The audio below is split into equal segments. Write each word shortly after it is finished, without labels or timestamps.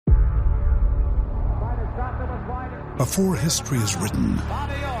Before history is written,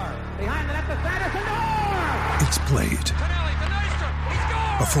 it's played.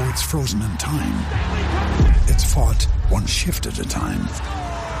 Before it's frozen in time, it's fought one shift at a time.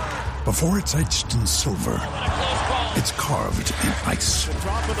 Before it's etched in silver, it's carved in ice.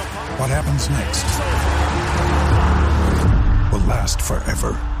 What happens next will last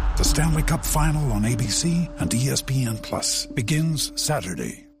forever. The Stanley Cup Final on ABC and ESPN Plus begins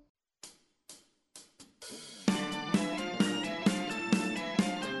Saturday.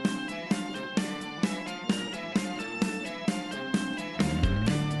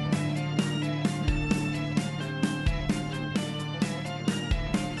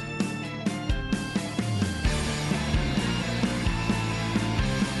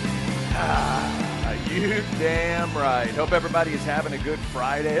 You damn right. Hope everybody is having a good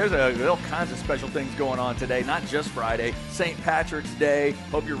Friday. There's all kinds of special things going on today, not just Friday. St. Patrick's Day.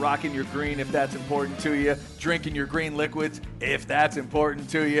 Hope you're rocking your green if that's important to you. Drinking your green liquids if that's important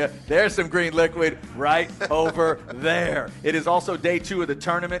to you. There's some green liquid right over there. It is also day 2 of the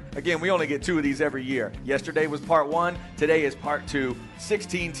tournament. Again, we only get 2 of these every year. Yesterday was part 1. Today is part 2.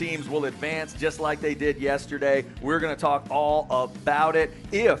 16 teams will advance just like they did yesterday. We're going to talk all about it.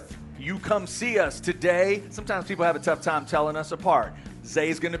 If you come see us today, sometimes people have a tough time telling us apart.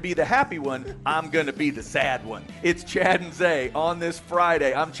 Zay's going to be the happy one. I'm going to be the sad one. It's Chad and Zay on this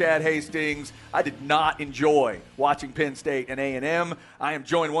Friday. I'm Chad Hastings. I did not enjoy watching Penn State and A&M. I am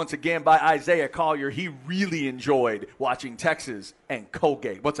joined once again by Isaiah Collier. He really enjoyed watching Texas and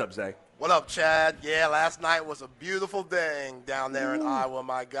Colgate. What's up, Zay? What up, Chad? Yeah, last night was a beautiful thing down there in Iowa,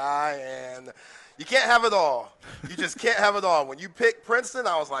 my guy, and you can't have it all. You just can't have it all. When you picked Princeton,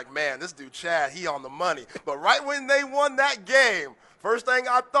 I was like, man, this dude Chad, he on the money. But right when they won that game, first thing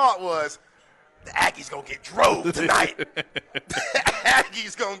I thought was, the Aggies going to get drove tonight. The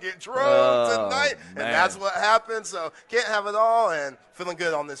Aggies going to get drove tonight. And that's what happened. So can't have it all. And feeling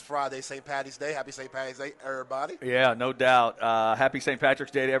good on this Friday, St. Patty's Day. Happy St. Patty's Day, everybody. Yeah, no doubt. Happy St.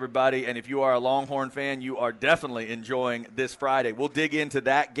 Patrick's Day to everybody. And if you are a Longhorn fan, you are definitely enjoying this Friday. We'll dig into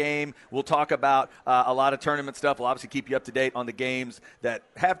that game. We'll talk about a lot of tournament stuff. We'll obviously keep you up to date on the games that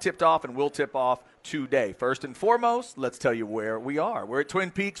have tipped off and will tip off today. First and foremost, let's tell you where we are. We're at Twin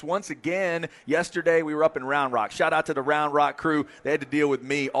Peaks once again. Yesterday, we were up in Round Rock. Shout out to the Round Rock crew. They had to deal with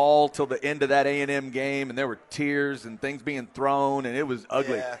me all till the end of that A&M game, and there were tears and things being thrown, and it was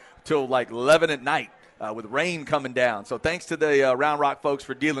ugly till like 11 at night with rain coming down. So thanks to the Round Rock folks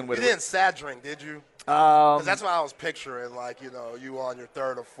for dealing with it. You didn't sad drink, did you? Because that's what I was picturing, like, you know, you on your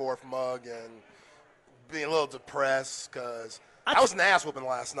 3rd or 4th mug and being a little depressed because I was an ass whooping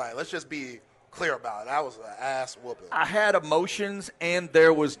last night. Let's just be clear about it. I was an ass whooping. I had emotions and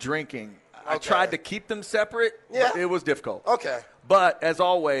there was drinking. I tried to keep them separate, but it was difficult. Okay. But, as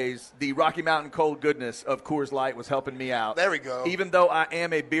always, the Rocky Mountain cold goodness of Coors Light was helping me out. There we go. Even though I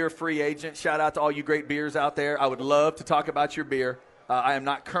am a beer-free agent, shout out to all you great beers out there. I would love to talk about your beer. I am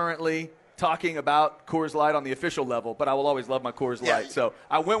not currently talking about Coors Light on the official level, but I will always love my Coors Light. So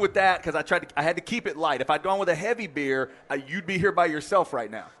I went with that because I had to keep it light. If I'd gone with a heavy beer, you'd be here by yourself right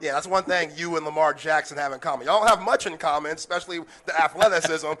now. Yeah, that's one thing you and Lamar Jackson have in common. Y'all don't have much in common, especially the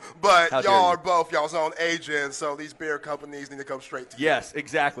athleticism, but y'all are both y'all's own agents, so these beer companies need to come straight to you. Yes,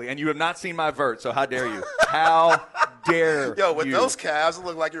 exactly. And you have not seen my vert, so how dare you? How dare Yo, with you? those calves, it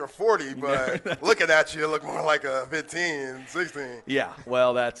look like you're 40, but looking at you, it look more like a 15, 16. Yeah,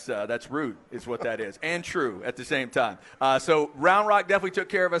 well, that's rude is what that is, and true at the same time. So Round Rock definitely took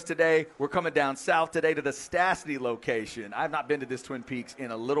care of us today. We're coming down south today to the Stastny location. I've not been to this Twin Peaks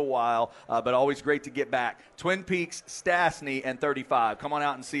in a little while, but always great to get back. Twin Peaks, Stastny, and 35. Come on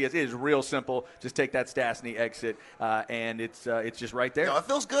out and see us. It is real simple. Just take that Stastny exit, and it's just right there. Yo, it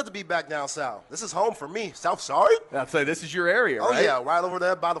feels good to be back down south. This is home for me. South, sorry? I'd say this is your area, right? Oh, yeah, right over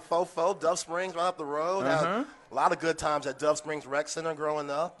there by the Fofo, Dove Springs, right up the road. A lot of good times at Dove Springs Rec Center growing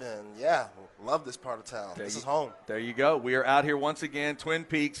up, and, yeah, love this part of town. This is home. There you go. We are out here once again, Twin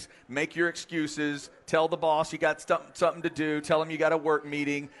Peaks. Make your excuses. Tell the boss you got something to do. Tell him you got a work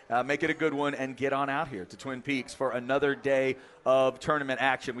meeting. Make it a good one, and get on out here to Twin Peaks for another day of tournament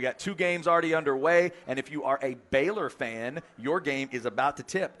action. We got 2 games already underway, and if you are a Baylor fan, your game is about to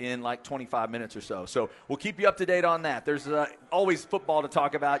tip in like 25 minutes or so. So we'll keep you up to date on that. There's always football to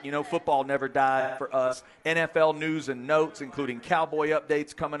talk about. You know, football never died for us. NFL news and notes, including Cowboy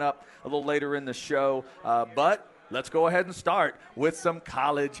updates coming up a little later in the show. But let's go ahead and start with some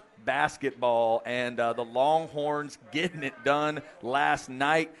college basketball, and the Longhorns getting it done last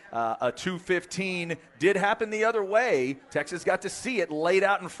night. A 2-15 did happen the other way. Texas got to see it laid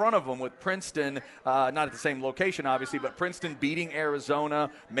out in front of them with Princeton, not at the same location obviously, but Princeton beating Arizona.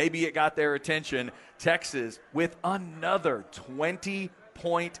 Maybe it got their attention. Texas with another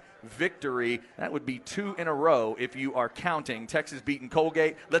 20-point victory. That would be 2 in a row if you are counting. Texas beating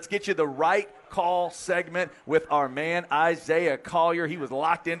Colgate. Let's get you the right call segment with our man Isaiah Collier. He was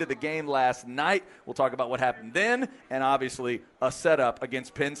locked into the game last night. We'll talk about what happened then, and obviously a setup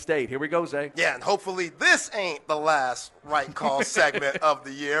against Penn State. Here we go, Zay. Yeah, and hopefully this ain't the last right call segment of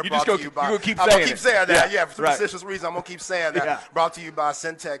the year. I'm going to keep saying that. Yeah, for right. specious reason, I'm going to keep saying that. Yeah. Brought to you by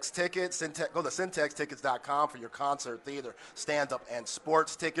Syntex Tickets. Go to syntextickets.com for your concert, theater, stand-up, and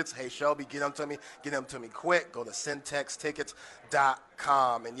sports tickets. Hey, Shelby, get them to me. Get them to me quick. Go to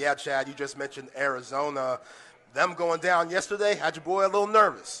syntextickets.com. And, yeah, Chad, you just mentioned Arizona. Them going down yesterday had your boy a little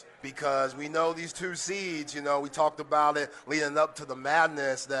nervous because we know these 2 seeds, we talked about it leading up to the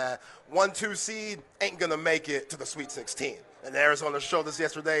madness that 1-2 seed ain't going to make it to the Sweet 16. And Arizona showed us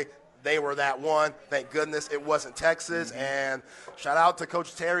yesterday they were that one. Thank goodness it wasn't Texas. And shout out to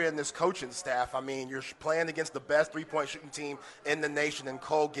Coach Terry and this coaching staff. I mean, you're playing against the best three-point shooting team in the nation in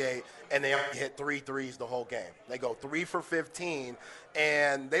Colgate, and they only hit 3 threes the whole game. They go 3 for 15,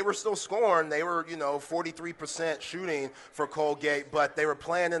 and they were still scoring. They were, 43% shooting for Colgate, but they were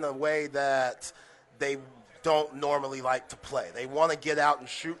playing in a way that they don't normally like to play. They want to get out and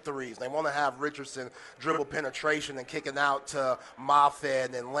shoot threes. They want to have Richardson dribble penetration and kicking out to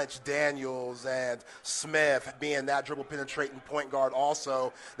Moffitt and Lynch Daniels and Smith being that dribble penetrating point guard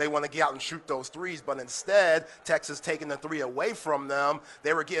also. They want to get out and shoot those threes, but instead, Texas taking the 3 away from them.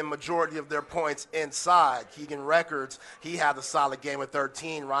 They were getting majority of their points inside. Keegan Records, he had a solid game with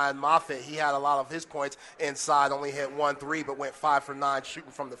 13. Ryan Moffitt, he had a lot of his points inside, only hit 1 3, but went 5 for 9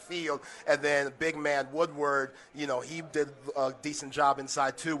 shooting from the field. And then big man Woodward, he did a decent job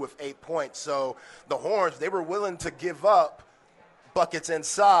inside too with 8 points. So the Horns, they were willing to give up buckets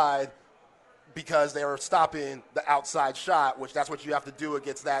inside because they were stopping the outside shot, which that's what you have to do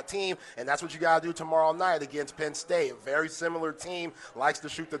against that team, and that's what you got to do tomorrow night against Penn State. A very similar team, likes to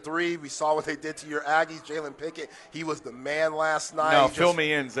shoot the 3. We saw what they did to your Aggies. Jalen Pickett, he was the man last night. No, fill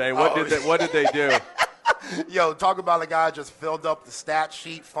me in, Zay. What did they do? Yo, talk about a guy just filled up the stat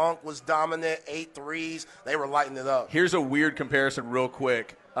sheet. Funk was dominant, 8 threes. They were lighting it up. Here's a weird comparison real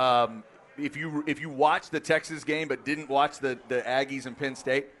quick. If you watched the Texas game but didn't watch the Aggies and Penn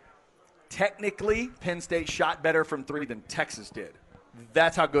State, technically Penn State shot better from 3 than Texas did.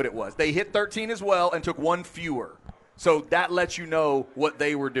 That's how good it was. They hit 13 as well and took 1 fewer. So that lets you know what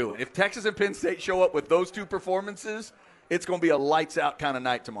they were doing. If Texas and Penn State show up with those 2 performances, it's going to be a lights-out kind of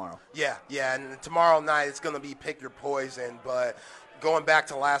night tomorrow. Yeah, and tomorrow night it's going to be pick your poison. But going back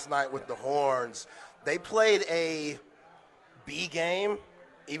to last night with the Horns, they played a B game,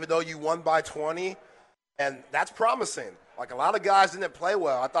 even though you won by 20, and that's promising. Like, a lot of guys didn't play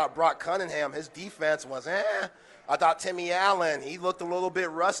well. I thought Brock Cunningham, his defense was I thought Timmy Allen, he looked a little bit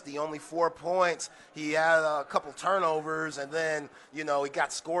rusty, only 4 points. He had a couple turnovers, and then, he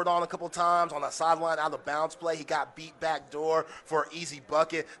got scored on a couple times on a sideline out of bounds play. He got beat back door for an easy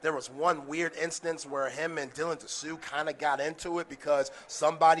bucket. There was one weird instance where him and Dylan Dessou kind of got into it because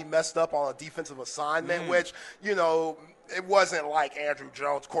somebody messed up on a defensive assignment, which, it wasn't like Andrew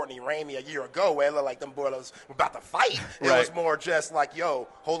Jones, Courtney Ramey a year ago where it looked like them boys were about to fight. It was more just like,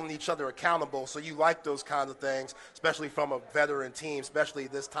 holding each other accountable. So you like those kinds of things, especially from a veteran team, especially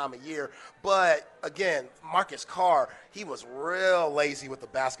this time of year. But, again, Marcus Carr, he was real lazy with the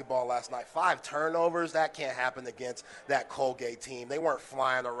basketball last night. 5 turnovers, that can't happen against that Colgate team. They weren't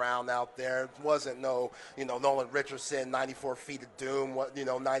flying around out there. It wasn't Nolan Richardson, 94 feet of doom,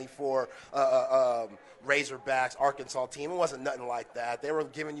 94 Razorbacks, Arkansas team. It wasn't nothing like that. They were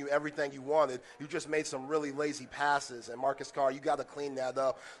giving you everything you wanted. You just made some really lazy passes. And Marcus Carr, you got to clean that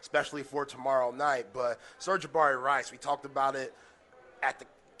up, especially for tomorrow night. But Serge Jabari Rice, we talked about it at the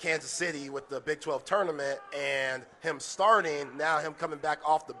Kansas City with the Big 12 tournament and him starting, now him coming back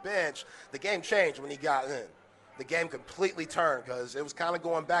off the bench. The game changed when he got in. The game completely turned because it was kind of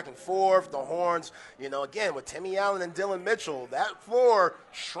going back and forth. The Horns, again, with Timmy Allen and Dylan Mitchell, that floor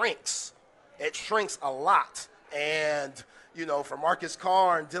shrinks. It shrinks a lot. And, for Marcus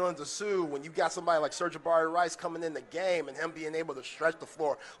Carr and Dylan Dessou, when you got somebody like Jabari Rice coming in the game and him being able to stretch the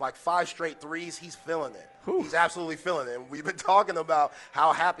floor like 5 straight threes, he's feeling it. Whew. He's absolutely feeling it. And we've been talking about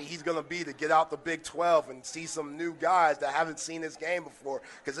how happy he's going to be to get out the Big 12 and see some new guys that haven't seen his game before,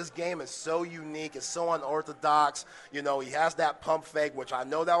 because this game is so unique. It's so unorthodox. He has that pump fake, which I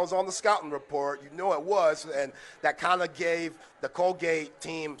know that was on the scouting report. You know it was, and that kind of gave the Colgate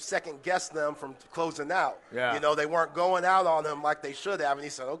team second-guessed them from closing out. Yeah. They weren't going out on him like they should have, and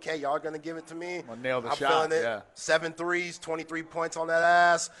he said, okay, y'all going to give it to me? I'll nail the I'm shot. feeling it. Yeah. 7 threes, 23 points on that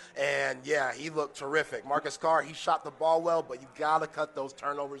ass, and, yeah, he looked terrific. Marcus Carr, he shot the ball well, but you got to cut those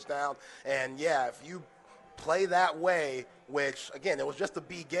turnovers down. And, yeah, if you play that way, which, again, it was just a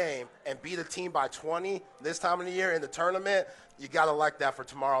B game, and beat a team by 20 this time of the year in the tournament, you got to like that for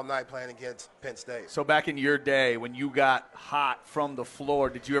tomorrow night playing against Penn State. So back in your day when you got hot from the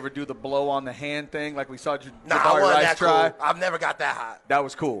floor, did you ever do the blow on the hand thing like we saw Jabari Rice try? Cool. I've never got that hot. That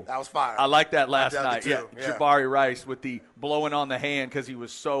was cool. That was fire. I liked that last night. Yeah. Jabari Rice with the blowing on the hand because he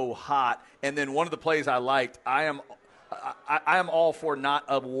was so hot. And then one of the plays I liked, I am all for not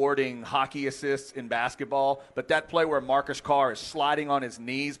awarding hockey assists in basketball, but that play where Marcus Carr is sliding on his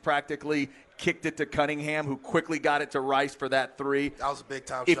knees practically, kicked it to Cunningham, who quickly got it to Rice for that 3. That was a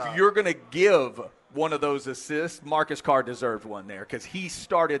big-time shot. If you're going to give one of those assists, Marcus Carr deserved one there because he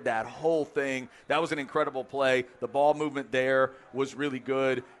started that whole thing. That was an incredible play. The ball movement there was really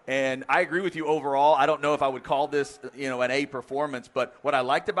good. And I agree with you overall. I don't know if I would call this, an A performance, but what I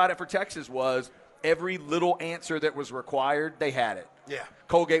liked about it for Texas was every little answer that was required, they had it. Yeah.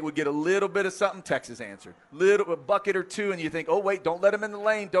 Colgate would get a little bit of something, Texas answered. A bucket or two, and you think, oh, wait, don't let him in the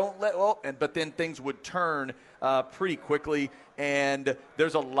lane. But then things would turn pretty quickly. And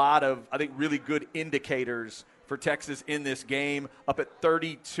there's a lot of, I think, really good indicators for Texas in this game. Up at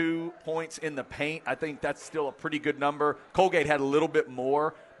 32 points in the paint, I think that's still a pretty good number. Colgate had a little bit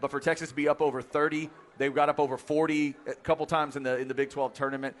more, but for Texas to be up over 30, they got up over 40 a couple times in the Big 12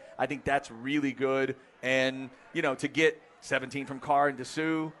 tournament. I think that's really good. And, to get 17 from Carr and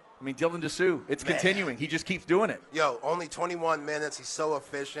Dessou, Dylan Dessou, it's continuing. He just keeps doing it. Only 21 minutes. He's so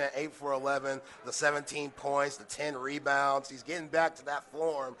efficient, 8 for 11, the 17 points, the 10 rebounds. He's getting back to that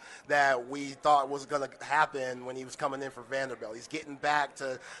form that we thought was going to happen when he was coming in for Vanderbilt. He's getting back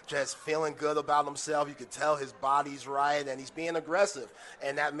to just feeling good about himself. You could tell his body's right, and he's being aggressive.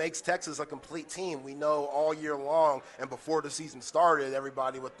 And that makes Texas a complete team. We know all year long, and before the season started,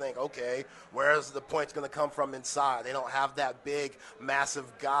 everybody would think, okay, where's the points going to come from inside? They don't have that big, massive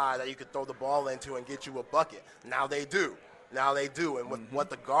guy that you could throw the ball into and get you a bucket. Now they do. And with what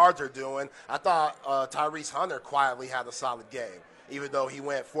the guards are doing, I thought Tyrese Hunter quietly had a solid game. Even though he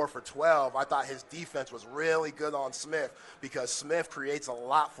went 4 for 12, I thought his defense was really good on Smith because Smith creates a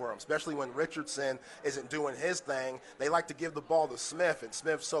lot for him, especially when Richardson isn't doing his thing. They like to give the ball to Smith, and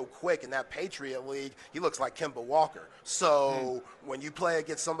Smith's so quick in that Patriot League, he looks like Kemba Walker. So when you play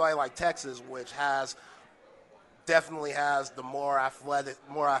against somebody like Texas, which definitely has the more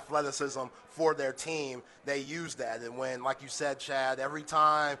athleticism for their team, they use that. And when, like you said, Chad, every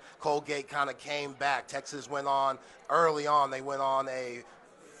time Colgate kind of came back, Texas went on early on. They went on a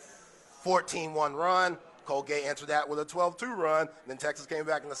 14-1 run. Colgate answered that with a 12-2 run. Then Texas came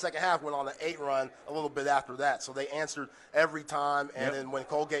back in the second half, went on an 8 run a little bit after that. So they answered every time. And then when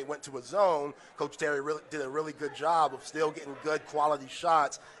Colgate went to a zone, Coach Terry did a really good job of still getting good quality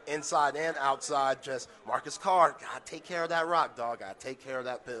shots inside and outside. Just Marcus Carr, got to take care of that rock, dog. Got to take care of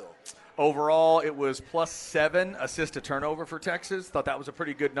that pill. Overall, it was +7 assist to turnover for Texas. Thought that was a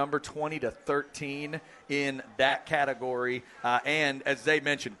pretty good number, 20-13 in that category. And as they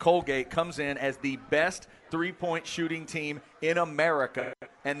mentioned, Colgate comes in as the best three-point shooting team in America,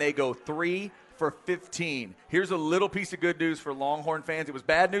 and they go 3 for 15. Here's a little piece of good news for Longhorn fans. It was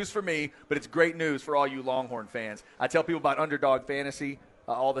bad news for me, but it's great news for all you Longhorn fans. I tell people about Underdog Fantasy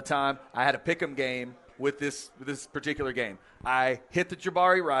all the time. I had a pick'em game with this particular game. I hit the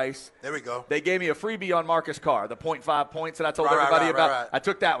Jabari Rice. There we go. They gave me a freebie on Marcus Carr, the 0.5 points that I told everybody about. Right. I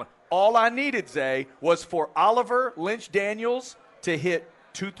took that one. All I needed, Zay, was for Oliver Lynch-Daniels to hit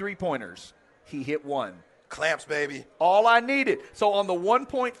 2 3-pointers. He hit 1. Clamps, baby. All I needed. So on the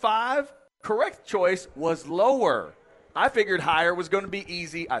 1.5, correct choice was lower. I figured higher was going to be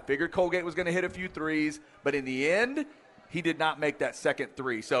easy. I figured Colgate was going to hit a few threes. But in the end, he did not make that second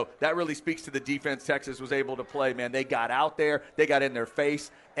 3. So that really speaks to the defense Texas was able to play, man. They got out there. They got in their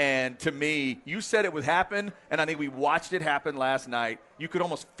face. And to me, you said it would happen, and I think we watched it happen last night. You could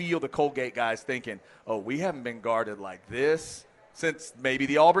almost feel the Colgate guys thinking, oh, we haven't been guarded like this since maybe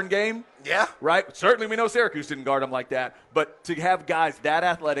the Auburn game. Yeah. Right? Certainly we know Syracuse didn't guard him like that. But to have guys that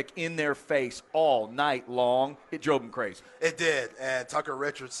athletic in their face all night long, it drove them crazy. It did. And Tucker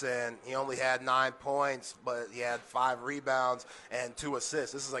Richardson, he only had 9 points, but he had 5 rebounds and 2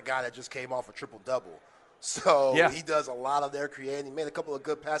 assists. This is a guy that just came off a triple-double. So he does a lot of their creating. He made a couple of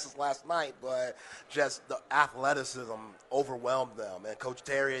good passes last night, but just the athleticism overwhelmed them. And Coach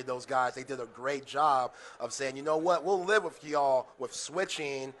Terry, those guys, they did a great job of saying, you know what, we'll live with y'all with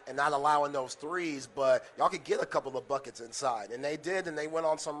switching and not allowing those threes, but y'all could get a couple of buckets inside. And they did, and they went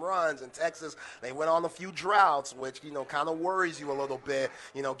on some runs. In Texas, they went on a few droughts, which, kind of worries you a little bit.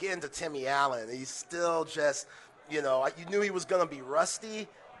 Getting to Timmy Allen, he's still just, you knew he was going to be rusty,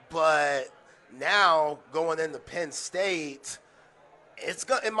 but – now, going into Penn State,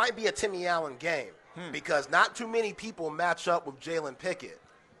 it might be a Timmy Allen game because not too many people match up with Jalen Pickett.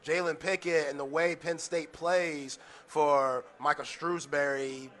 Jalen Pickett and the way Penn State plays for Michael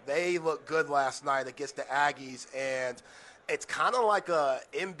Shrewsbury, they looked good last night against the Aggies, and it's kind of like a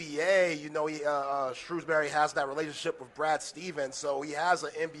NBA. Shrewsbury has that relationship with Brad Stevens, so he has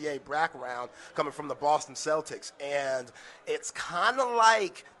an NBA background coming from the Boston Celtics. And it's kind of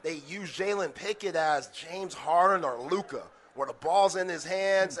like they use Jalen Pickett as James Harden or Luka, where the ball's in his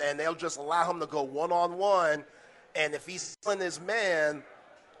hands and they'll just allow him to go one-on-one. And if he's killing his man,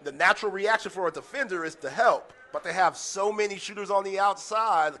 the natural reaction for a defender is to help. But they have so many shooters on the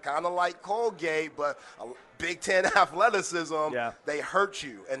outside, kind of like Colgate, but Big Ten athleticism, they hurt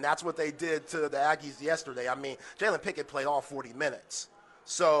you. And that's what they did to the Aggies yesterday. I mean, Jalen Pickett played all 40 minutes.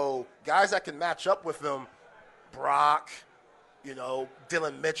 So guys that can match up with him, Brock,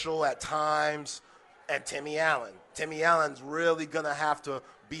 Dylan Mitchell at times, and Timmy Allen. Timmy Allen's really going to have to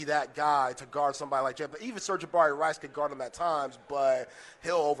be that guy to guard somebody like Jalen. But even Sir'Jabari Rice could guard him at times, but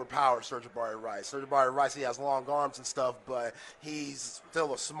he'll overpower Sir'Jabari Rice. Sir'Jabari Rice, he has long arms and stuff, but he's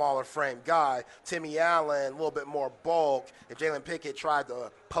still a smaller frame guy. Timmy Allen, a little bit more bulk. If Jalen Pickett tried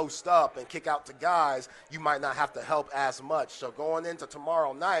to post up and kick out to guys, you might not have to help as much. So going into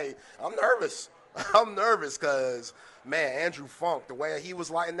tomorrow night, I'm nervous. I'm nervous because, man, Andrew Funk, the way he was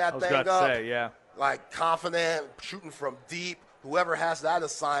lighting that thing up, like confident, shooting from deep. Whoever has that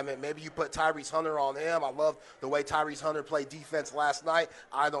assignment, maybe you put Tyrese Hunter on him. I love the way Tyrese Hunter played defense last night.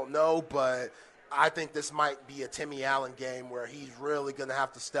 I don't know, but I think this might be a Timmy Allen game where he's really going to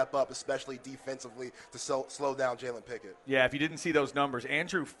have to step up, especially defensively, to slow down Jalen Pickett. Yeah, if you didn't see those numbers,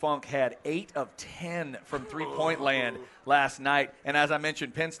 Andrew Funk had 8 of 10 from three-point land last night. And as I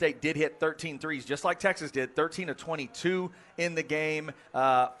mentioned, Penn State did hit 13 threes, just like Texas did, 13 of 22 in the game.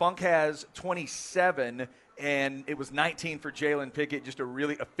 Funk has 27. And it was 19 for Jalen Pickett, just a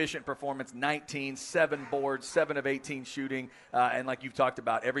really efficient performance, 19, 7 boards, 7 of 18 shooting. And like you've talked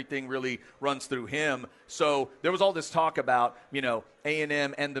about, everything really runs through him. So there was all this talk about,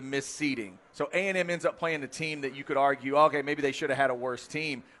 A&M and the missed seeding. So A&M ends up playing the team that you could argue, okay, maybe they should have had a worse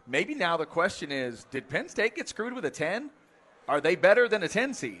team. Maybe now the question is, did Penn State get screwed with a 10? Are they better than a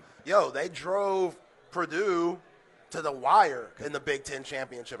 10 seed? They drove Purdue to the wire in the Big Ten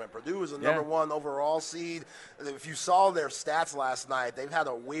championship, and Purdue is the number 1 overall seed. If you saw their stats last night, they've had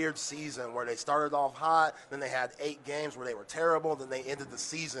a weird season where they started off hot, then they had 8 games where they were terrible, then they ended the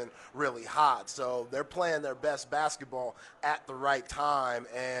season really hot. So they're playing their best basketball at the right time,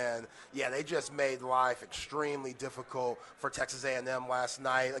 and they just made life extremely difficult for Texas A&M last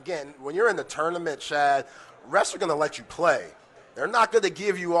night. Again, when you're in the tournament, Chad, refs are going to let you play. They're not going to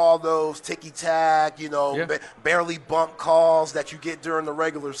give you all those ticky-tack, barely bump calls that you get during the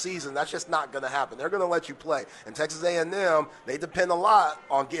regular season. That's just not going to happen. They're going to let you play. And Texas A&M, they depend a lot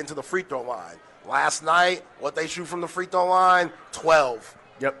on getting to the free throw line. Last night, what they shoot from the free throw line, 12.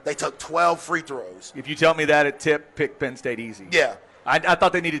 Yep. They took 12 free throws. If you tell me that at tip, pick Penn State easy. Yeah. I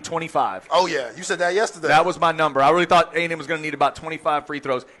thought they needted 25. Oh, yeah. You said that yesterday. That was my number. I really thought A&M was going to need about 25 free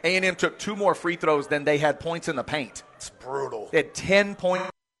throws. A&M took 2 more free throws than they had points in the paint. It's brutal. They had 10 points in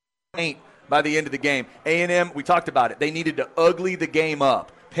the paint by the end of the game. A&M, we talked about it. They needed to ugly the game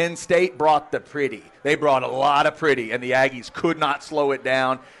up. Penn State brought the pretty. They brought a lot of pretty, and the Aggies could not slow it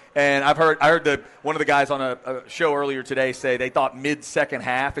down. And I heard one of the guys on a show earlier today say they thought mid-second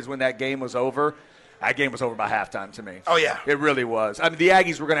half is when that game was over. That game was over by halftime to me. Oh, yeah. It really was. I mean, the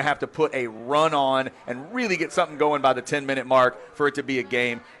Aggies were going to have to put a run on and really get something going by the 10-minute mark for it to be a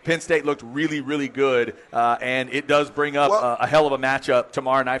game. Penn State looked really, really good, and it does bring up a hell of a matchup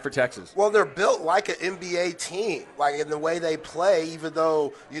tomorrow night for Texas. Well, they're built like an NBA team, like in the way they play, even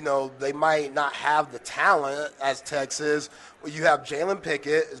though, they might not have the talent as Texas. You have Jalen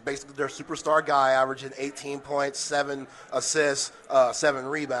Pickett, is basically their superstar guy, averaging 18 points, 7 assists, 7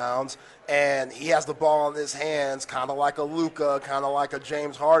 rebounds. and he has the ball in his hands, kind of like a Luka, kind of like a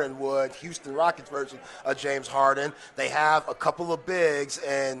James Harden would, Houston Rockets version of James Harden. They have a couple of bigs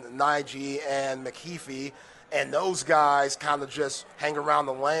in Nagy and McKeefy, and those guys kind of just hang around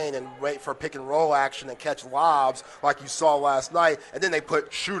the lane and wait for pick and roll action and catch lobs like you saw last night, and then they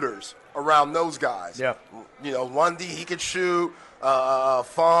put shooters around those guys. Yeah. You know, Lundy, he could shoot.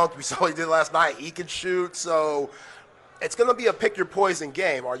 Funk, we saw what he did last night, he could shoot. So it's going to be a pick-your-poison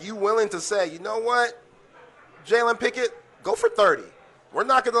game. Are you willing to say, you know what, Jalen Pickett, go for 30. We're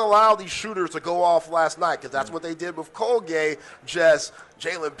not going to allow these shooters to go off last night because that's what they did with Colgate. Just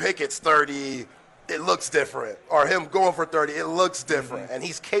Jalen Pickett's 30, it looks different. Or him going for 30, it looks different. And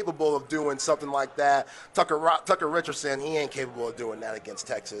he's capable of doing something like that. Tucker Richardson, he ain't capable of doing that against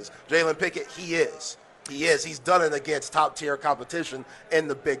Texas. Jalen Pickett, he is. He is. He's done it against top-tier competition in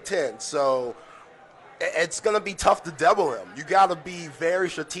the Big Ten. So it's going to be tough to double him. You got to be very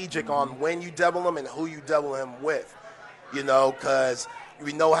strategic on when you double him and who you double him with, you know, because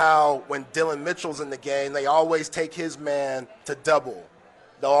we know how when Dylan Mitchell's in the game, they always take his man to double.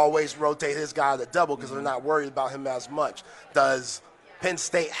 They'll always rotate his guy to double because they're not worried about him as much. Does Penn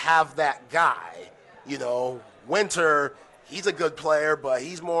State have that guy? You know, Winter, he's a good player, but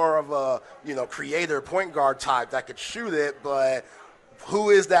he's more of a, you know, creator, point guard type that could shoot it, but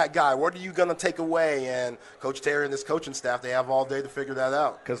who is that guy? What are you going to take away? And Coach Terry and this coaching staff, they have all day to figure that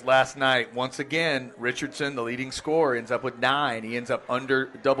out. Because last night, once again, Richardson, the leading scorer, ends up with 9. He ends up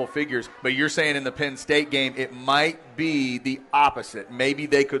under double figures. But you're saying in the Penn State game, it might be the opposite. Maybe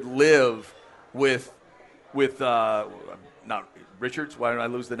they could live with not Richards. Why did I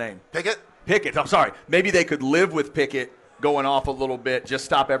lose the name? Pickett. I'm sorry. Maybe they could live with Pickett going off a little bit, just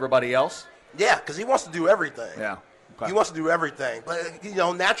stop everybody else. Yeah, because he wants to do everything. Yeah. Okay. He wants to do everything. But, you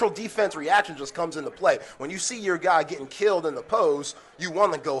know, natural defense reaction just comes into play. When you see your guy getting killed in the post, you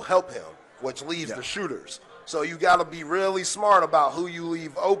want to go help him, which leaves the shooters. So you got to be really smart about who you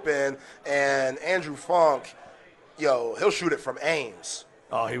leave open. And Andrew Funk, he'll shoot it from Ames.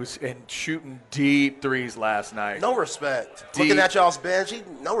 Oh, he was shooting deep threes last night. No respect. Deep. Looking at y'all's bench,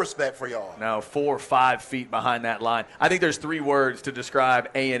 no respect for y'all. No, 4 or 5 feet behind that line. I think there's 3 words to describe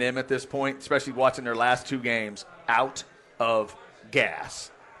A&M at this point, especially watching their last 2 games. Out of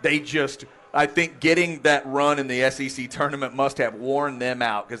gas. I think getting that run in the SEC tournament must have worn them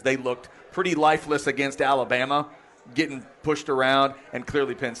out because they looked pretty lifeless against Alabama, getting pushed around, and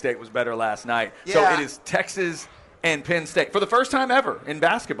clearly Penn State was better last night. Yeah. So it is Texas and Penn State for the first time ever in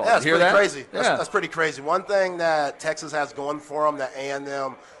basketball. Yeah, that's pretty crazy. That's pretty crazy. One thing that Texas has going for them that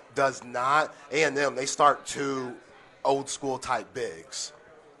A&M does not, A&M, they start 2 old-school type bigs.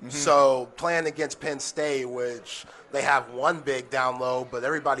 Mm-hmm. So playing against Penn State, which they have 1 big down low, but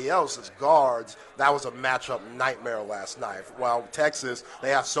everybody else is guards, that was a matchup nightmare last night. While Texas, they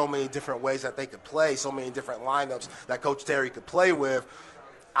have so many different ways that they could play, so many different lineups that Coach Terry could play with.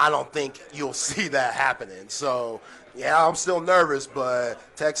 I don't think you'll see that happening. So, yeah, I'm still nervous, but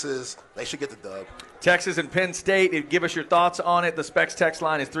Texas, they should get the dub. Texas and Penn State, give us your thoughts on it. The Specs text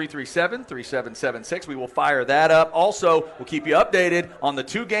line is 337-3776. We will fire that up. Also, we'll keep you updated on the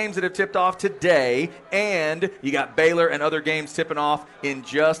 2 games that have tipped off today, and you got Baylor and other games tipping off in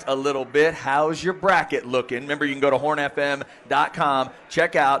just a little bit. How's your bracket looking? Remember, you can go to hornfm.com,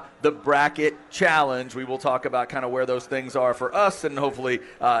 check out the bracket challenge. We will talk about kind of where those things are for us, and hopefully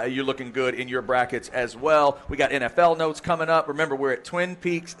you're looking good in your brackets as well. We got NFL notes coming up. Remember, we're at Twin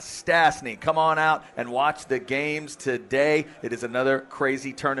Peaks Stastny. Come on out and watch the games today. It is another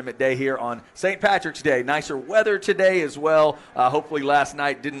crazy tournament day here on St. Patrick's Day. Nicer weather today as well. Hopefully last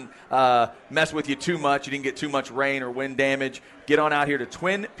night didn't mess with you too much. You didn't get too much rain or wind damage. Get on out here to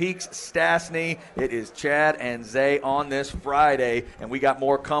Twin Peaks Stastny. It is Chad and Zay on this Friday, and we got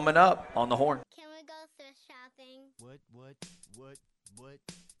more coming up on the Horn. Can we go thrift shopping? What?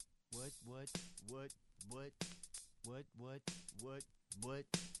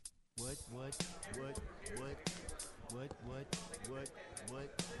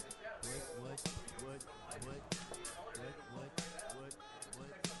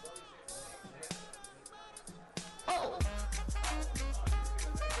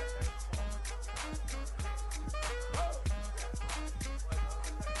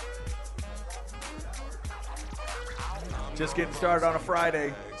 Just getting started on a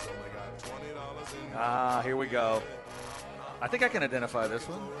Friday. Here we go. I think I can identify this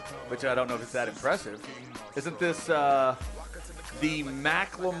one, which I don't know if it's that impressive. Isn't this the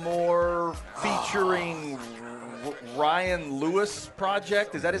Macklemore featuring Ryan Lewis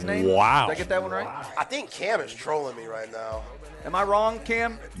project? Is that his name? Wow. Did I get that one right? I think Cam is trolling me right now. Am I wrong,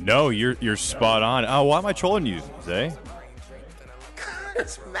 Cam? No, you're spot on. Oh, why am I trolling you, Zay?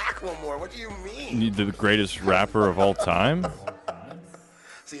 It's Macklemore. What do you mean? The greatest rapper of all time?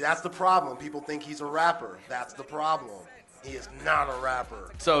 See, that's the problem. People think he's a rapper. That's the problem. He is not a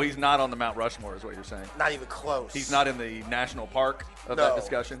rapper. So he's not on the Mount Rushmore is what you're saying? Not even close. He's not in the national park of that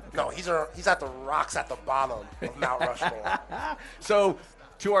discussion? No, he's at the rocks at the bottom of Mount Rushmore. So,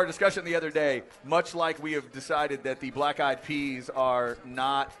 to our discussion the other day, much like we have decided that the Black Eyed Peas are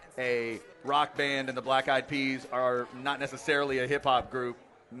not a rock band and the Black Eyed Peas are not necessarily a hip-hop group,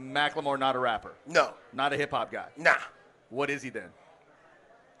 Macklemore not a rapper? No. Not a hip-hop guy? Nah. What is he then?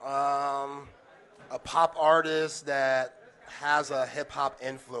 A pop artist that has a hip-hop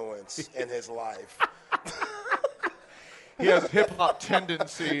influence in his life. He has hip-hop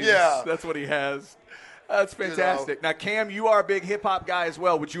tendencies. Yeah. That's what he has. That's fantastic. Now, Cam, you are a big hip-hop guy as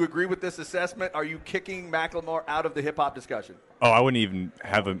well. Would you agree with this assessment? Are you kicking Macklemore out of the hip-hop discussion? Oh, I wouldn't even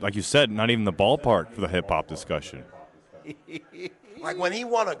have him, like you said, not even the ballpark for the hip-hop discussion. Like when he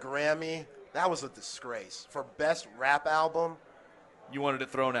won a Grammy, that was a disgrace. For Best Rap Album, You wanted it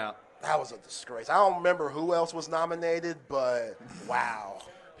thrown out. that was a disgrace. I don't remember who else was nominated, but wow.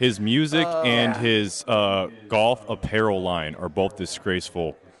 His music and his golf apparel line are both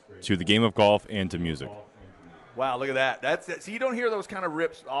disgraceful to the game of golf and to music. Wow, look at that. That's it. So you don't hear those kind of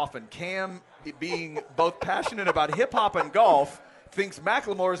rips often. Cam, being both passionate about hip-hop and golf, thinks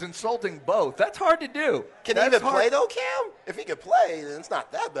Macklemore is insulting both. That's hard to do. Can he even play, though, Cam? If he could play, then it's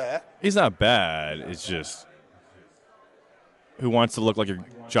not that bad. He's not bad. It's just who wants to look like you're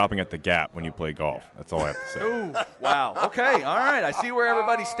shopping at the Gap when you play golf. That's all I have to say. Ooh, wow. Okay, all right. I see where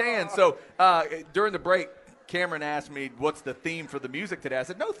everybody stands. So during the break, Cameron asked me, what's the theme for the music today? I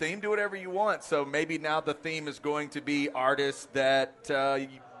said, no theme. Do whatever you want. So maybe now the theme is going to be artists that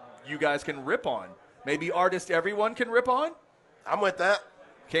you guys can rip on. Maybe artists everyone can rip on? I'm with that.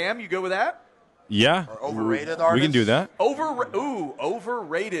 Cam, you good with that? Yeah. Or overrated artists? We can do that.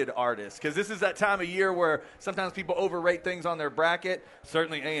 Overrated artists. Because this is that time of year where sometimes people overrate things on their bracket.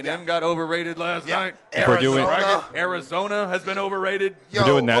 Certainly A&M got overrated last night. Arizona has been overrated. We're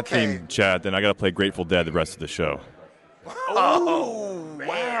doing that theme, Chad. Then I got to play Grateful Dead the rest of the show. Oh,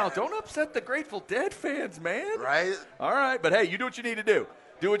 wow. Don't upset the Grateful Dead fans, man. Right? All right. But, hey, you do what you need to do.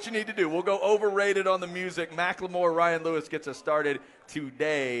 Do what you need to do. We'll go overrated on the music. Macklemore, Ryan Lewis gets us started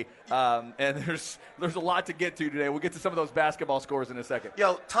today. And there's a lot to get to today. We'll get to some of those basketball scores in a second.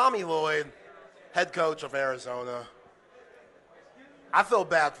 Yo, Tommy Lloyd, head coach of Arizona, I feel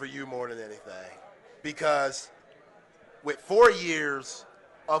bad for you more than anything because with 4 years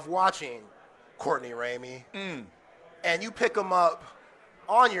of watching Courtney Ramey, and you pick him up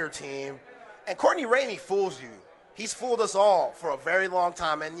on your team, and Courtney Ramey fools you. He's fooled us all for a very long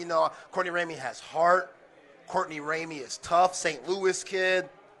time. And, you know, Courtney Ramey has heart. Courtney Ramey is tough. St. Louis kid,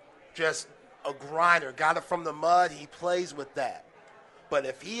 just a grinder. Got it from the mud. He plays with that. But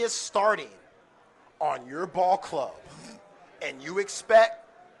if he is starting on your ball club and you expect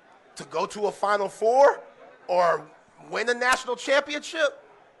to go to a Final Four or win a national championship,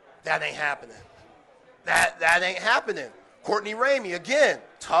 that ain't happening. That ain't happening. Courtney Ramey, again,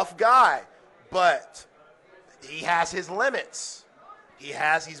 tough guy, but he has his limits.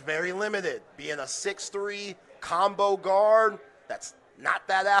 He's very limited. Being a 6'3" combo guard that's not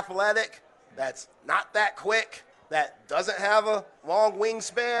that athletic, that's not that quick, that doesn't have a long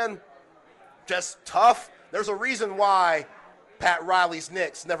wingspan, just tough. There's a reason why Pat Riley's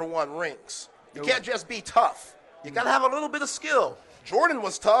Knicks never won rings. You can't just be tough. You got to have a little bit of skill. Jordan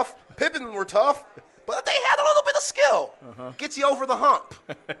was tough. Pippen were tough. But they had a little bit of skill. Gets you over the hump.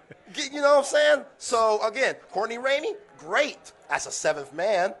 You know what I'm saying? So, again, Courtney Ramey, great. That's a seventh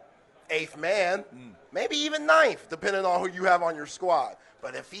man, eighth man, maybe even ninth, depending on who you have on your squad.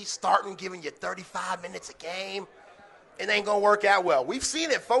 But if he's starting giving you 35 minutes a game, it ain't going to work out well. We've seen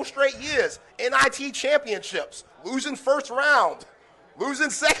it 4 straight years. NIT championships, losing first round,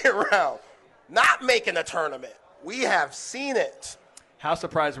 losing second round, not making a tournament. We have seen it. How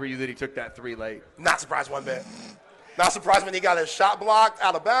surprised were you that he took that 3 late? Not surprised one bit. Not surprised when he got his shot blocked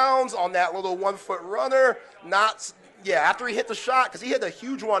out of bounds on that little 1-foot runner. After he hit the shot, because he hit a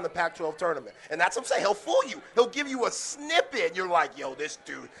huge one in the Pac-12 tournament. And that's what I'm saying. He'll fool you. He'll give you a snippet. You're like, yo, this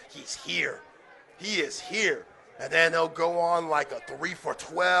dude, he's here. He is here. And then he'll go on like a 3 for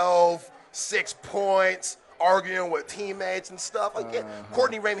 12, 6 points, arguing with teammates and stuff. Again,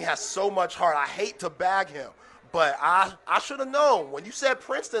 Courtney Ramey has so much heart. I hate to bag him. But I should have known. When you said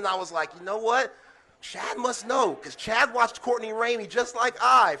Princeton, I was like, you know what? Chad must know, because Chad watched Courtney Ramey just like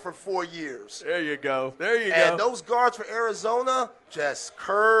I for 4 years. There you go. There you go. And those guards for Arizona, just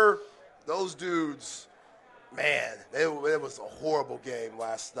Kerr, those dudes, Man, it was a horrible game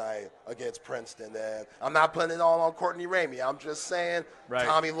last night against Princeton, and I'm not putting it all on Courtney Ramey. I'm just saying, Right.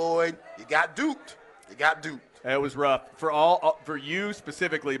 Tommy Lloyd, you got duped. You got duped. It was rough for you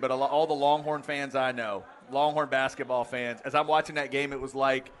specifically, but all the Longhorn fans I know, Longhorn basketball fans. As I'm watching that game, it was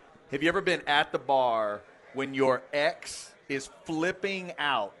like, have you ever been at the bar when your ex is flipping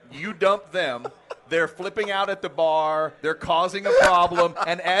out? You dump them. They're flipping out at the bar. They're causing a problem.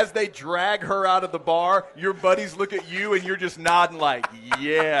 And as they drag her out of the bar, your buddies look at you and you're just nodding like,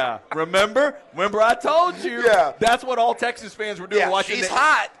 yeah. Remember I told you? Yeah. That's what all Texas fans were doing watching. She's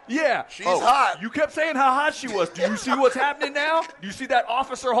hot. Yeah. She's hot. You kept saying how hot she was. Do you see what's happening now? Do you see that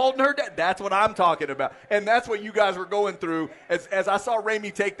officer holding her down? That's what I'm talking about. And that's what you guys were going through. As I saw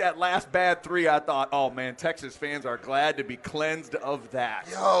Ramey take that last bad three, I thought, oh, man, Texas fans are glad to be cleansed of that.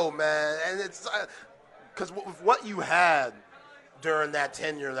 Yo, man. And it's because with what you had during that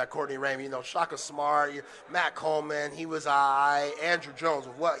tenure, that Courtney Ramey, Shaka Smart, Matt Coleman, he was Andrew Jones,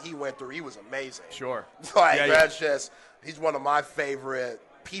 with what he went through, he was amazing. Sure. That's just, he's one of my favorite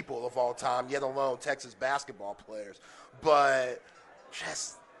people of all time, yet alone Texas basketball players. But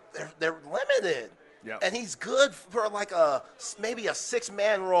just, they're limited. Yep. And he's good for maybe a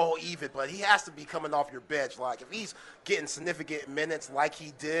six-man role even, but he has to be coming off your bench. Like, if he's getting significant minutes like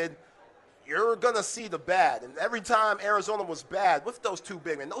he did, you're going to see the bad. And every time Arizona was bad with those two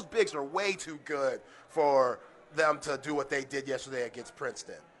big men, those bigs are way too good for them to do what they did yesterday against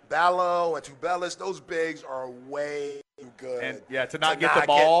Princeton. Ballo and Tubelis, those bigs are way too good. And, to not get the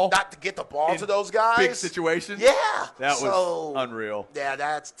ball. Not to get the ball to those guys. Big situations. Yeah. That was unreal. Yeah,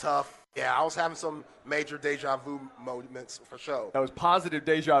 that's tough. Yeah, I was having some major deja vu moments for sure. That was positive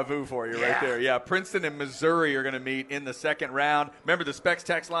deja vu for you right there. Yeah, Princeton and Missouri are going to meet in the second round. Remember, the Specs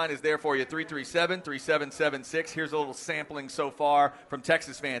text line is there for you, 337-3776. Here's a little sampling so far from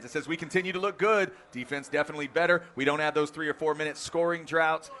Texas fans. It says, we continue to look good. Defense definitely better. We don't have those 3 or 4 minute scoring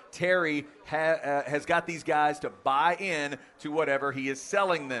droughts. Terry has got these guys to buy in to whatever he is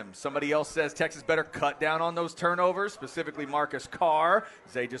selling them. Somebody else says Texas better cut down on those turnovers, specifically Marcus Carr.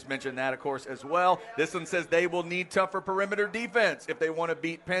 Zay just mentioned that, of course, as well. This one says they will need tougher perimeter defense if they want to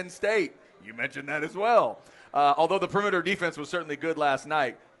beat Penn State. You mentioned that as well. Although the perimeter defense was certainly good last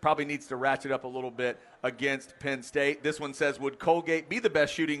night, probably needs to ratchet up a little bit against Penn State. This one says, would Colgate be the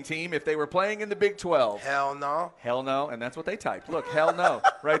best shooting team if they were playing in the Big 12? Hell no. Hell no, and that's what they typed. Look, hell no,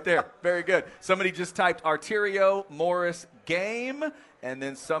 right there. Very good. Somebody just typed Arterio Morris game, and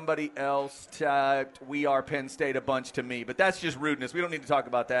then somebody else typed we are Penn State a bunch to me. But that's just rudeness. We don't need to talk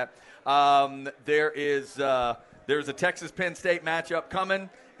about that. There's a Texas-Penn State matchup coming,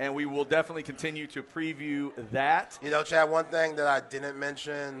 and we will definitely continue to preview that. Chad, one thing that I didn't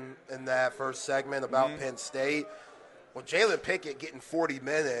mention in that first segment about Penn State, well, Jalen Pickett getting 40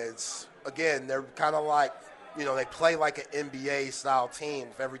 minutes, again, they're kind of like, they play like an NBA-style team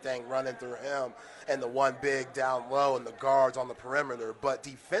with everything running through him and the one big down low and the guards on the perimeter. But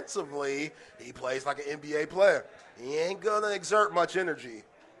defensively, he plays like an NBA player. He ain't going to exert much energy.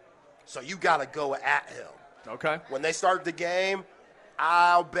 So you got to go at him. Okay. When they start the game,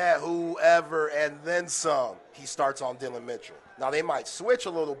 I'll bet whoever and then some, he starts on Dylan Mitchell. Now, they might switch a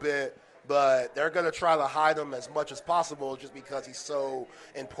little bit, but they're going to try to hide him as much as possible just because he's so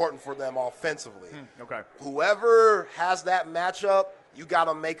important for them offensively. Okay. Whoever has that matchup, you got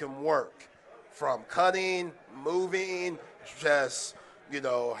to make him work. From cutting, moving, just,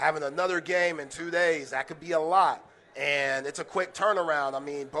 having another game in 2 days, that could be a lot. And it's a quick turnaround. I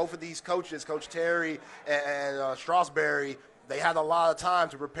mean, both of these coaches, Coach Terry and Strasberry, they had a lot of time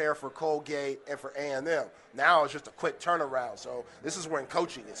to prepare for Colgate and for A&M. Now it's just a quick turnaround. So this is when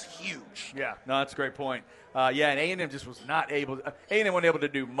coaching is huge. Yeah, no, that's a great point. And A&M just was not able – A&M wasn't able to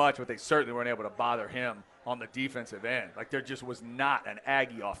do much, but they certainly weren't able to bother him on the defensive end. Like, there just was not an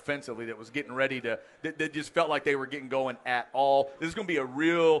Aggie offensively that was getting ready to – that just felt like they were getting going at all. This is going to be a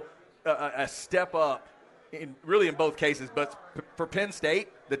real a step up in both cases. But for Penn State,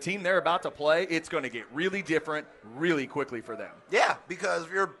 the team they're about to play, it's going to get really different really quickly for them. Yeah, because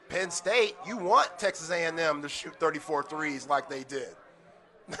if you're Penn State, you want Texas A&M to shoot 34 threes like they did.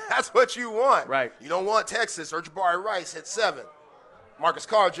 That's what you want. Right. You don't want Texas or Jabari Rice hit 7. Marcus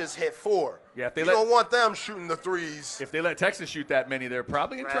Carr just hit 4. Yeah, you don't want them shooting the threes. If they let Texas shoot that many, they're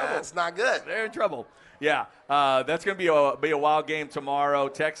probably in trouble. That's not good. They're in trouble. Yeah, that's going to be a wild game tomorrow.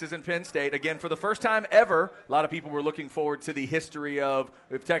 Texas and Penn State. Again, for the first time ever, a lot of people were looking forward to the history of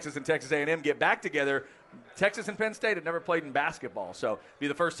if Texas and Texas A&M get back together. Texas and Penn State have never played in basketball, so it'll be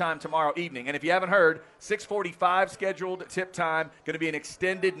the first time tomorrow evening. And if you haven't heard, 6:45 scheduled tip time. Going to be an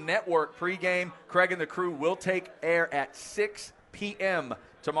extended network pregame. Craig and the crew will take air at 6 p.m.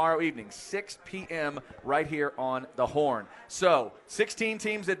 tomorrow evening, 6 p.m. right here on the Horn. So 16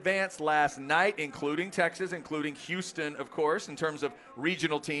 teams advanced last night, including Texas, including Houston, of course, in terms of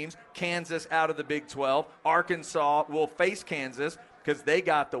regional teams. Kansas out of the Big 12. Arkansas will face Kansas because they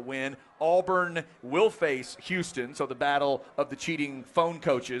got the win. Auburn will face Houston, so the battle of the cheating phone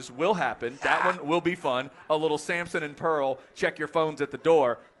coaches will happen. That one will be fun. A little Samson and Pearl, check your phones at the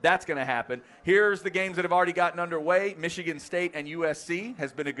door. That's going to happen. Here's the games that have already gotten underway. Michigan State and USC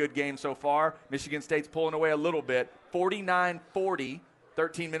has been a good game so far. Michigan State's pulling away a little bit, 49-40.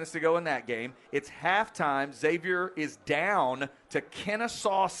 13 minutes to go in that game. It's halftime. Xavier is down to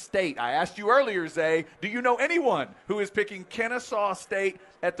Kennesaw State. I asked you earlier, Zay, do you know anyone who is picking Kennesaw State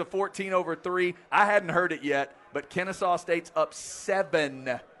at the 14-3? I hadn't heard it yet, but Kennesaw State's up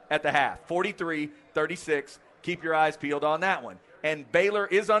 7 at the half, 43-36. Keep your eyes peeled on that one. And Baylor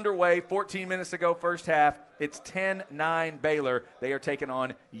is underway, 14 minutes to go first half. It's 10-9 Baylor. They are taking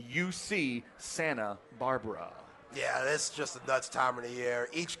on UC Santa Barbara. Yeah, it's just a nuts time of the year.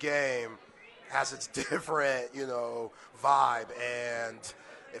 Each game has its different, vibe. And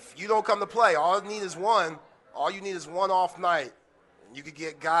if you don't come to play, all you need is one. All you need is one off night. You could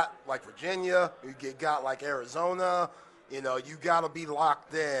get got like Virginia. You could get got like Arizona. You got to be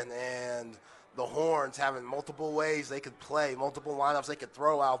locked in. And the Horns having multiple ways they could play, multiple lineups they could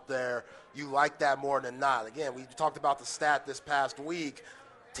throw out there. You like that more than not. Again, we talked about the stat this past week.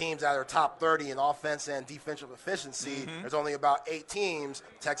 Teams that are top 30 in offense and defensive efficiency, there's only about 8 teams.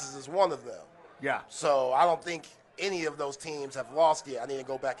 Texas is one of them. Yeah. So I don't think any of those teams have lost yet. I need to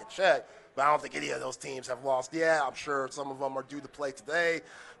go back and check, but I don't think any of those teams have lost yet. I'm sure some of them are due to play today.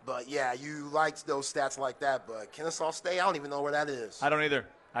 But, yeah, you like those stats like that. But Kennesaw State, I don't even know where that is. I don't either.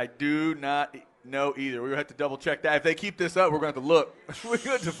 I do not know either. We're going to have to double-check that. If they keep this up, we're going to have to look. We're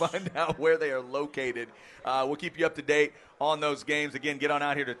going to find out where they are located. We'll keep you up to date on those games. Again, get on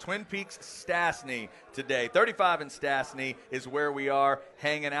out here to Twin Peaks, Stastny today. 35 in Stastny is where we are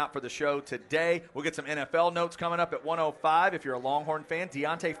hanging out for the show today. We'll get some NFL notes coming up at 1:05. If you're a Longhorn fan,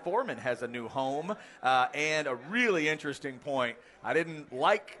 Deontay Foreman has a new home. And a really interesting point. I didn't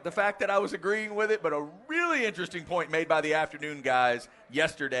like the fact that I was agreeing with it, but a really interesting point made by the afternoon guys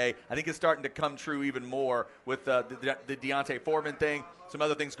yesterday. I think it's starting to come true even more with the Deontay Foreman thing. Some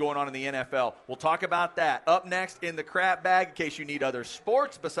other things going on in the NFL. We'll talk about that. Up next in the crap bag, in case you need other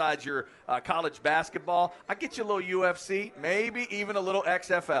sports besides your college basketball, I'll get you a little UFC, maybe even a little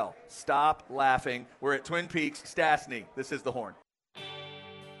XFL. Stop laughing. We're at Twin Peaks, Stastny. This is The Horn.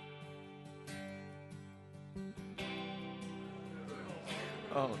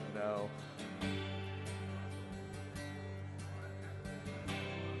 Oh, no.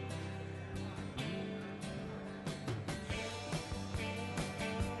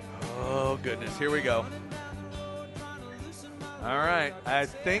 Oh, goodness. Here we go. All right. I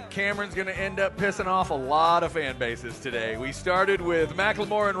think Cameron's going to end up pissing off a lot of fan bases today. We started with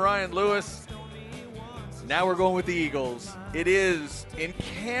Macklemore and Ryan Lewis. Now we're going with the Eagles. It is, in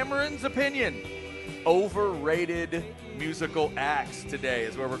Cameron's opinion, overrated musical acts today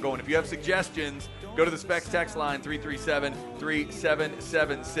is where we're going. If you have suggestions, go to the Specs text line,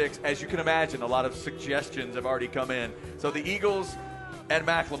 337-3776. As you can imagine, a lot of suggestions have already come in. So the Eagles and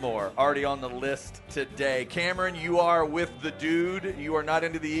Macklemore already on the list today. Cameron, you are with the dude. You are not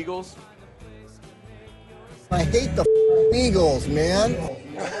into the Eagles? I hate the Eagles, man.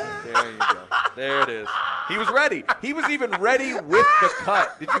 There you go. There it is. He was ready. He was even ready with the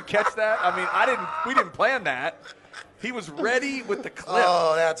cut. Did you catch that? I mean, we didn't plan that. He was ready with the clip.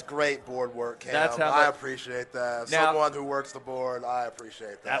 Oh, that's great board work, Cam. That's how I appreciate that. Now, someone who works the board, I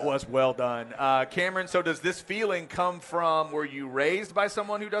appreciate that. That was well done. Cameron, so does this feeling come from, were you raised by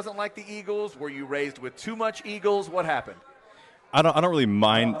someone who doesn't like the Eagles? Were you raised with too much Eagles? What happened? I don't really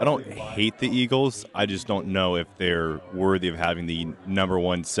mind. I don't hate the Eagles. I just don't know if they're worthy of having the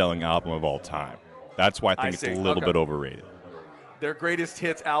 #1 selling album of all time. That's why I think it's a little bit overrated. Their greatest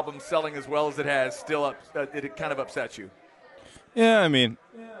hits album selling as well as it has, still it kind of upsets you. Yeah, I mean,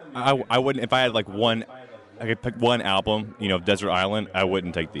 I wouldn't, if I had I could pick one album, Desert Island, I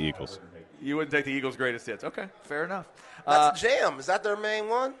wouldn't take the Eagles. You wouldn't take the Eagles' greatest hits. Okay, fair enough. That's a jam. Is that their main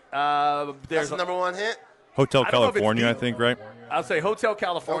one? That's the #1 hit? Hotel California, I think, right? I'll say Hotel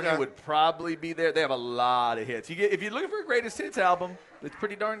California would probably be there. They have a lot of hits. If you're looking for a greatest hits album, it's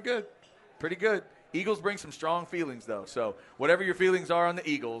pretty darn good. Pretty good. Eagles bring some strong feelings, though. So whatever your feelings are on the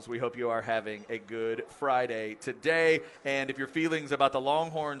Eagles, we hope you are having a good Friday today. And if your feelings about the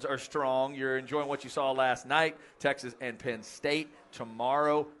Longhorns are strong, you're enjoying what you saw last night, Texas and Penn State.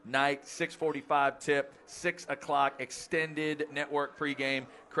 Tomorrow night, 6:45 tip, 6 o'clock extended network pregame.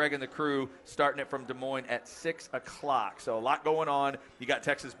 Craig and the crew starting it from Des Moines at 6 o'clock. So a lot going on. You got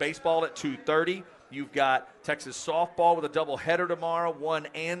Texas baseball at 2:30. You've got Texas softball with a doubleheader tomorrow, 1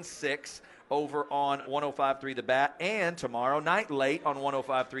 and 6. Over on 105.3 The Bat, and tomorrow night late on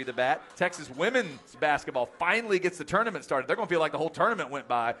 105.3 The Bat, Texas women's basketball finally gets the tournament started. They're going to feel like the whole tournament went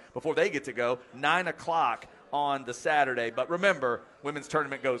by before they get to go. 9 o'clock on the Saturday. But remember, women's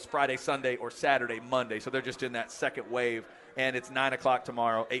tournament goes Friday, Sunday, or Saturday, Monday. So they're just in that second wave, and it's 9 o'clock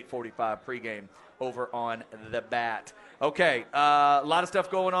tomorrow, 8:45 pregame over on The Bat. Okay, a lot of stuff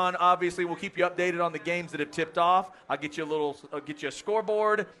going on. Obviously, we'll keep you updated on the games that have tipped off. I'll get you a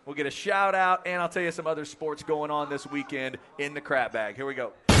scoreboard. We'll get a shout out, and I'll tell you some other sports going on this weekend in the crap bag. Here we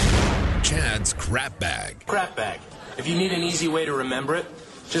go. Chad's crap bag. Crap bag. If you need an easy way to remember it,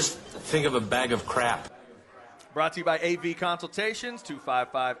 just think of a bag of crap. Brought to you by AV Consultations,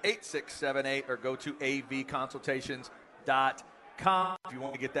 255-8678, or go to avconsultations.com if you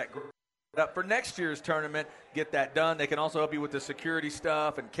want to get that up for next year's tournament, get that done. They can also help you with the security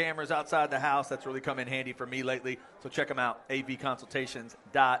stuff and cameras outside the house. That's really come in handy for me lately. So check them out,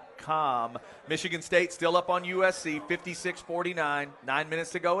 avconsultations.com. Michigan State still up on USC, 56-49. 9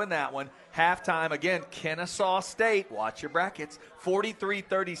 minutes to go in that one. Halftime, again, Kennesaw State, watch your brackets,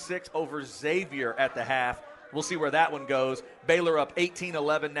 43-36 over Xavier at the half. We'll see where that one goes. Baylor up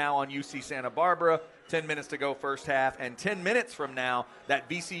 18-11 now on UC Santa Barbara. 10 minutes to go first half, and 10 minutes from now, that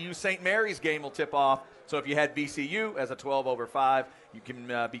VCU-St. Mary's game will tip off. So if you had VCU as a 12/5, you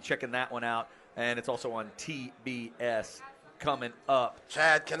can be checking that one out, and it's also on TBS coming up.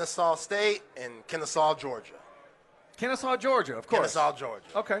 Chad, Kennesaw State and Kennesaw, Georgia. Kennesaw, Georgia, of course. Kennesaw, Georgia.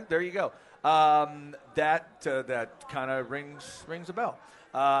 Okay, there you go. That kind of rings a bell.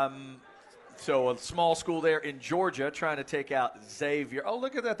 So a small school there in Georgia trying to take out Xavier. Oh,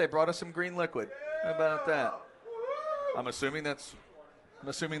 look at that. They brought us some green liquid. How about that? I'm assuming this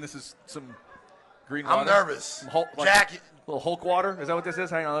is some green water. I'm nervous. Some Hulk, Jack. little Hulk water. Is that what this is?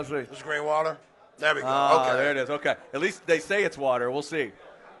 Hang on, let's see. This is green water? There we go. Okay. There it is. Okay. At least they say it's water. We'll see.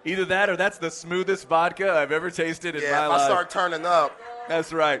 Either that or that's the smoothest vodka I've ever tasted in my life. Yeah, if I start turning up.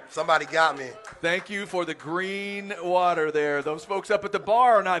 That's right. Somebody got me. Thank you for the green water there. Those folks up at the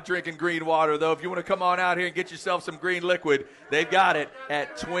bar are not drinking green water, though. If you want to come on out here and get yourself some green liquid, they've got it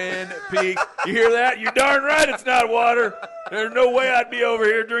at Twin Peaks. You hear that? You're darn right it's not water. There's no way I'd be over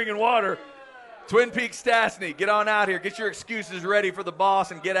here drinking water. Twin Peaks Stastny, get on out here. Get your excuses ready for the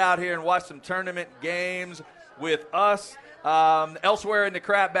boss and get out here and watch some tournament games with us. Elsewhere in the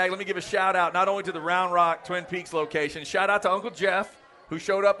crap bag, let me give a shout-out not only to the Round Rock Twin Peaks location. Shout-out to Uncle Jeff, who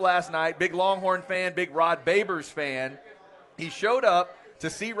showed up last night. Big Longhorn fan, big Rod Babers fan. He showed up to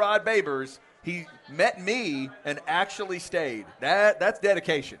see Rod Babers. He met me and actually stayed. That's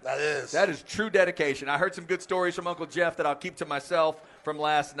dedication. That is. That is true dedication. I heard some good stories from Uncle Jeff that I'll keep to myself from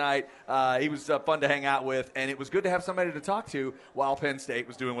last night. He was fun to hang out with, and it was good to have somebody to talk to while Penn State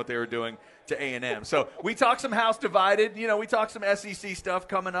was doing what they were doing to A&M. So we talked some House Divided. You know, we talked some SEC stuff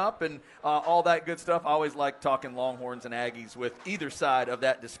coming up and all that good stuff. I always like talking Longhorns and Aggies with either side of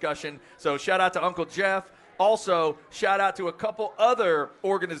that discussion. So shout out to Uncle Jeff. Also, shout out to a couple other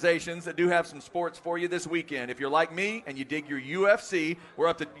organizations that do have some sports for you this weekend. If you're like me and you dig your UFC, we're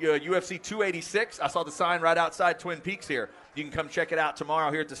up to UFC 286. I saw the sign right outside Twin Peaks here. You can come check it out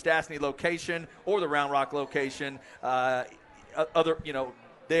tomorrow here at the Stastny location or the Round Rock location.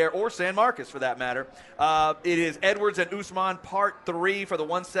 There or San Marcos for that matter. It is Edwards and Usman Part 3 for the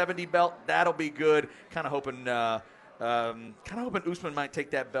 170 belt. That'll be good. Kind of hoping Usman might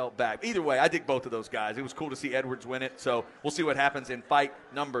take that belt back. Either way, I dig both of those guys. It was cool to see Edwards win it, so we'll see what happens in fight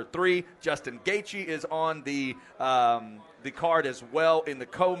number 3. Justin Gaethje is on the card as well in the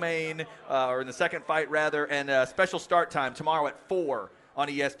co-main, or in the second fight rather, and special start time tomorrow at 4 on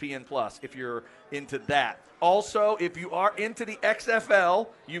ESPN+, if you're into that. Also, if you are into the XFL,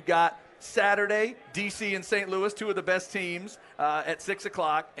 you've got Saturday, D.C. and St. Louis, two of the best teams, at 6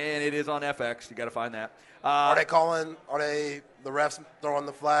 o'clock, and it is on FX. You got to find that. Are the refs throwing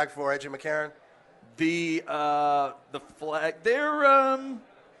the flag for A.J. McCarron? The flag, I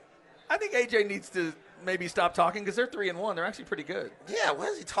think A.J. needs to maybe stop talking because they're 3-1. They're actually pretty good. Yeah, what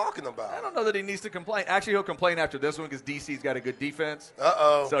is he talking about? I don't know that he needs to complain. Actually, he'll complain after this one because DC's got a good defense.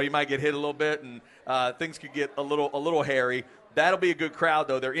 Uh-oh. So he might get hit a little bit, and things could get a little hairy. That'll be a good crowd,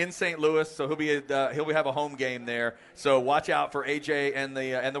 though. They're in St. Louis, so he'll have a home game there. So watch out for AJ and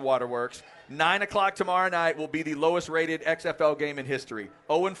the Waterworks. 9 o'clock tomorrow night will be the lowest-rated XFL game in history.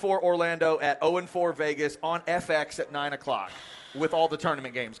 0-4 Orlando at 0-4 Vegas on FX at 9 o'clock with all the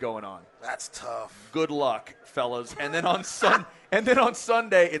tournament games going on. That's tough. Good luck, fellas. And then on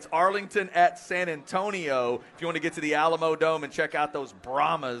Sunday, it's Arlington at San Antonio. If you want to get to the Alamo Dome and check out those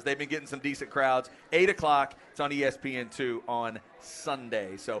Brahmas, they've been getting some decent crowds. 8 o'clock, it's on ESPN2 on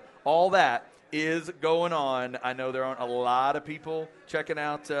Sunday. So all that is going on. I know there aren't a lot of people checking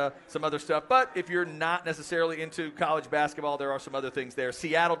out some other stuff, but if you're not necessarily into college basketball, there are some other things there.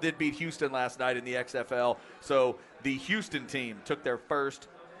 Seattle did beat Houston last night in the XFL, so the Houston team took their first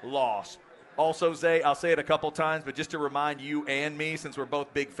loss. Also, Zay, I'll say it a couple times, but just to remind you and me, since we're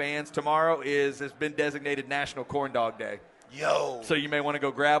both big fans, tomorrow has been designated National Corn Dog Day. Yo. So you may want to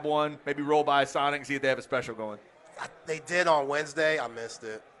go grab one, maybe roll by Sonic and see if they have a special going. They did on Wednesday. I missed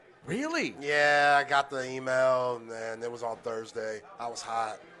it. Really? Yeah, I got the email, and it was on Thursday. I was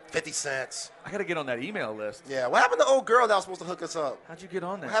hot. 50 cents. I got to get on that email list. Yeah, what happened to the old girl that was supposed to hook us up? How'd you get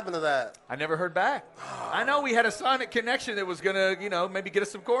on that? What happened to that? I never heard back. I know we had a Sonic connection that was going to, maybe get us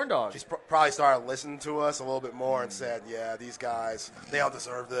some corn dogs. She's probably started listening to us a little bit more and said, yeah, these guys, they all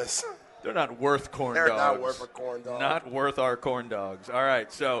deserve this. They're not worth corn They're dogs. not worth a corn dog. Not worth our corn dogs. All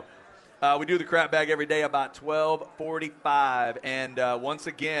right, so we do the crap bag every day about 12:45. And once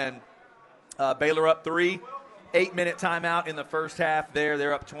again, Baylor up 3, 8-minute timeout in the first half there.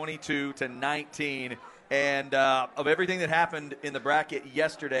 They're up 22-19. And of everything that happened in the bracket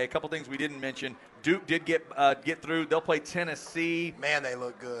yesterday, a couple things we didn't mention. Duke did get through. They'll play Tennessee. Man, they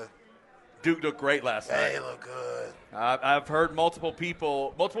look good. Duke looked great last night. They look good. I've heard multiple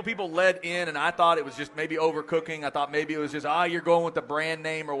people led in, and I thought it was just maybe overcooking. I thought maybe it was just, you're going with the brand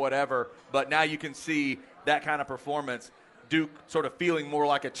name or whatever. But now you can see that kind of performance. Duke sort of feeling more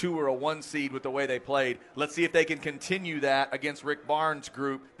like a 2 or a 1 seed with the way they played. Let's see if they can continue that against Rick Barnes'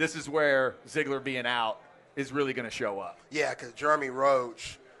 group. This is where Ziegler being out is really going to show up. Yeah, because Jeremy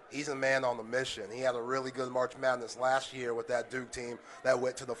Roach, he's a man on the mission. He had a really good March Madness last year with that Duke team that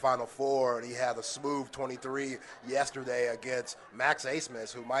went to the Final Four, and he had a smooth 23 yesterday against Max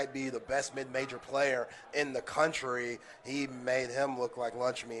Asmus, who might be the best mid-major player in the country. He made him look like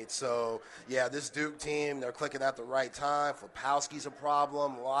lunch meat. So, yeah, this Duke team, they're clicking at the right time. Flapowski's a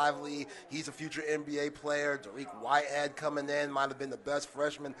problem. Lively, he's a future NBA player. Dariq Whitehead coming in, might have been the best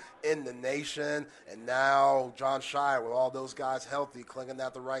freshman in the nation. And now John Shire, with all those guys healthy, clicking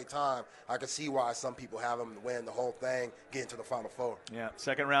at the right time. I can see why some people have them win the whole thing, get into the Final Four. Yeah,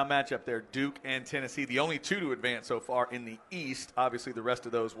 second round matchup there, Duke and Tennessee, the only two to advance so far in the East. Obviously, the rest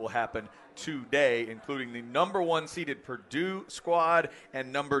of those will happen today, including the number 1 seeded Purdue squad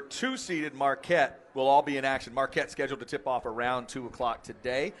and number 2 seeded Marquette will all be in action. Marquette scheduled to tip off around 2 o'clock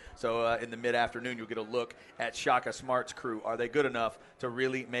today. So in the mid-afternoon, you'll get a look at Shaka Smart's crew. Are they good enough to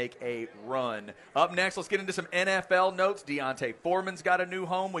really make a run? Up next, let's get into some NFL notes. Deontay Foreman's got a new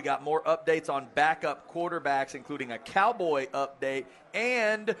home. We got more updates on backup quarterbacks, including a Cowboy update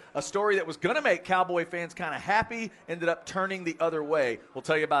and a story that was going to make Cowboy fans kind of happy, ended up turning the other way. We'll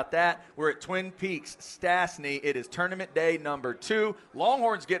tell you about that. We're at Twin Peaks, Stastny. It is tournament day number 2.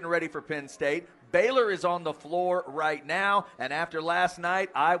 Longhorns getting ready for Penn State. Baylor is on the floor right now, and after last night,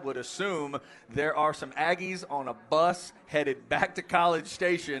 I would assume there are some Aggies on a bus headed back to College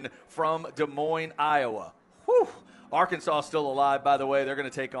Station from Des Moines, Iowa. Whew. Arkansas is still alive, by the way. They're going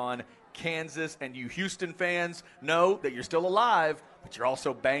to take on Kansas, and you Houston fans know that you're still alive, but you're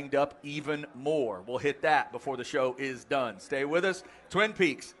also banged up even more. We'll hit that before the show is done. Stay with us. Twin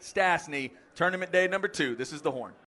Peaks, Stastny, tournament day number 2. This is The Horn.